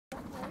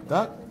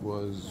That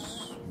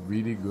was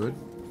really good.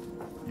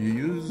 You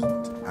used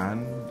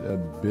and a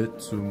bit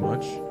too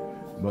much,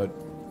 but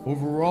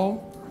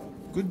overall,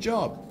 good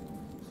job.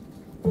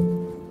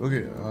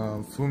 Okay,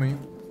 Fumi,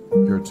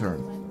 your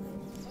turn.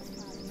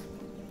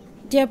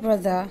 Dear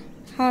brother,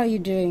 how are you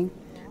doing?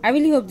 I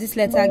really hope this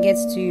letter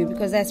gets to you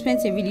because I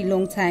spent a really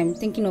long time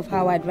thinking of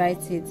how I'd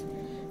write it.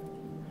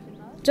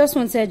 Just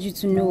wanted you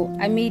to know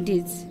I made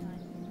it.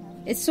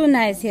 It's so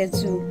nice here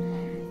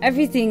too.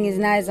 Everything is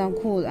nice and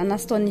cool and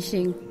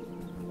astonishing.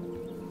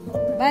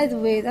 By the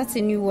way, that's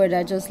a new word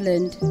I just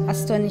learned.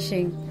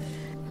 Astonishing.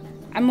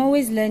 I'm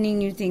always learning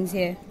new things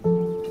here.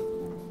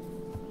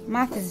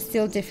 Math is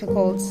still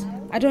difficult.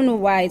 I don't know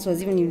why it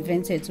was even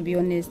invented, to be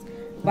honest.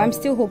 But I'm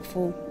still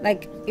hopeful.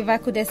 Like, if I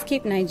could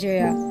escape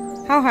Nigeria,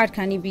 how hard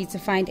can it be to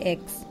find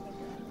X?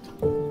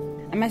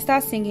 I might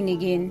start singing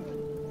again.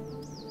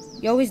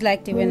 You always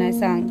liked it when I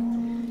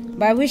sang.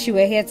 But I wish you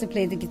were here to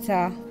play the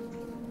guitar.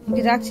 You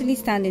could actually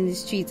stand in the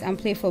street and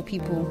play for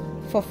people,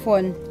 for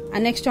fun,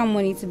 and extra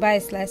money to buy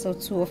a slice or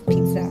two of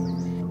pizza.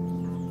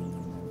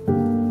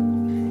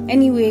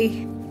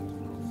 Anyway,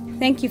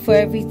 thank you for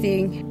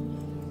everything.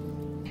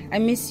 I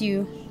miss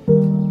you.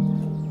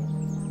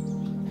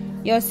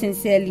 Yours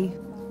sincerely,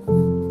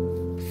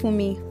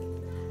 Fumi.